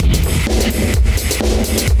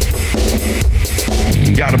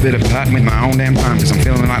bit of fighting with my own damn time, cause I'm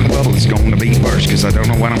feeling like the bubble is going to be burst. Cause I don't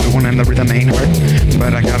know what I'm doing and the rhythm ain't right.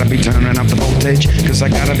 But I gotta be turning up the voltage, cause I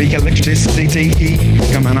gotta be electricity.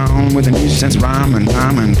 Coming on with a new sense of rhyme and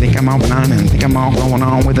time, and think I'm all benign and think I'm all going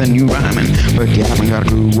on with a new rhyming. But you haven't got a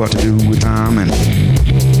clue what to do with timing.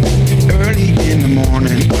 Early in the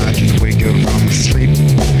morning, I just wake up from my sleep.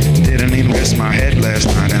 Didn't even rest my head last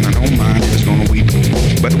night, and I know mine is gonna weep.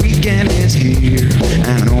 But the weekend is here,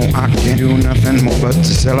 and I know I can't do nothing more but to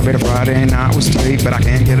celebrate a Friday night with sleep. But I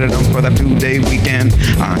can't get it done for that 2-day weekend.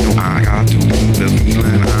 I know I got to be the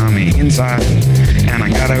feeling I'm inside, and I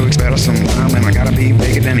gotta expel some time, and I gotta be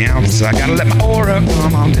bigger than the outside. Gotta let my aura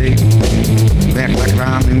come all day, back like a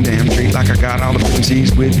rhyming damn street, like I got all the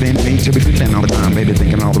frequencies within me to be feeling all the time, baby,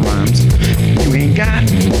 thinking all the rhymes. You ain't got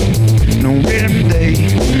no rhythm today,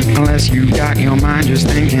 unless you got your mind just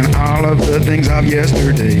thinking all of the things of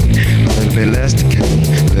yesterday. A little bit less decay,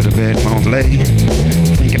 a little bit more delay.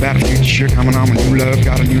 Think about the future coming on, a new love,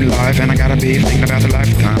 got a new life, and I gotta be thinking about the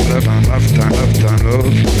lifetime, lifetime, lifetime, lifetime,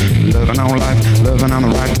 love. Loving on life, loving on the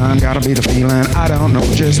right time, gotta be the feeling. I don't know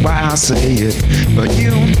just why I say it, but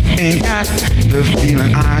you ain't got the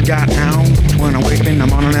feeling I got now. When I wake up in the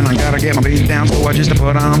morning and I gotta get my beat down, so I just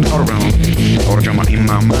put on auto drama in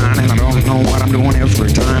my mind, and I don't know what I'm doing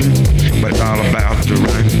every time, but it's all about the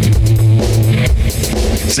rhyme.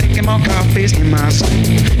 Sinking more coffees in my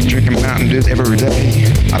sleep, drinking Mountain Dews every day.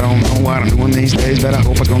 I don't know what I'm doing these days, but I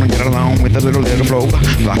hope I'm gonna get along with a little flow,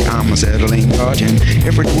 like I'm a settling guardian.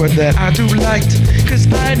 Every word that I do light, cause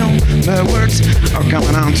I know the words are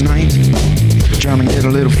coming on tonight. Trying to get a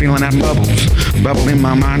little feeling at bubbles, bubble in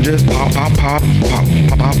my mind, just pop, pop, pop, pop,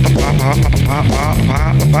 pop, pop, pop, pop, pop, pop,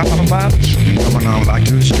 pop, pop, pop, pop. Coming on like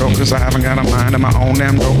two stroke, cause I haven't got a mind of my own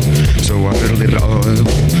damn dope. So a little bit of oil,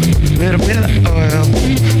 little bit of oil,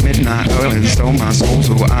 midnight oil has stole my soul.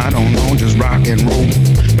 So I don't know, just rock and roll.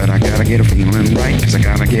 But I gotta get a feeling right, cause I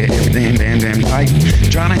gotta get everything damn tight.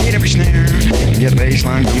 Trying to hit every snare, get the bass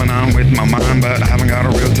line coming on with my mind. But I haven't got a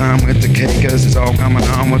real time with the cake, cause it's all coming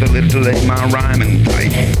on with a little delay. My rhyming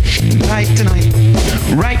tight tonight,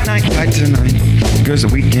 right night, tight tonight. Cause the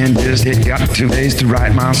weekend just hit, got 2 days to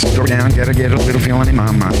write my story down. Gotta get a little feeling in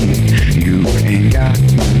my mind. You ain't got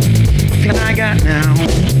the feeling I got now,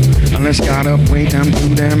 unless got up way down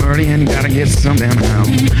too damn early and gotta get some damn how.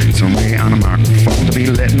 Somewhere on a microphone to be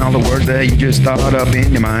letting all the words that you just thought up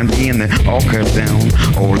in your mind being there all cut down,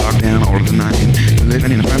 or locked down all of the night.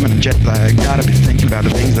 Living in a permanent jet lag, gotta be thinking about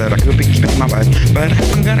the things that I could be keeping in my life, but I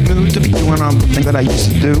haven't got a clue to be doing all the things that I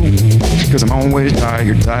used to do. Cause I'm always tired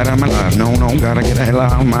of my life. No, gotta get the hell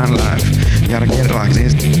out of my life. Gotta get it like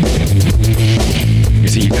this. You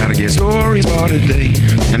see, you gotta get stories for today,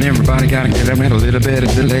 and everybody gotta get up with a little bit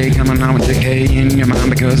of delay. Coming on with decay in your mind,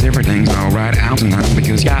 because everything's alright out tonight.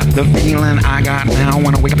 Because you got the feeling I got now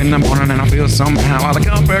when I wake up in the morning and I feel somehow all the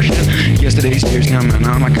conversion. Yesterday's tears coming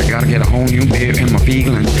on, like I gotta get a whole new beer in my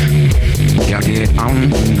feeling. Gotta get on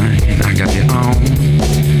tonight, I gotta get on.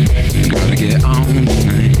 Gotta get on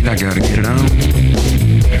tonight, I gotta get it on.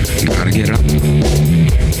 Gotta get it on.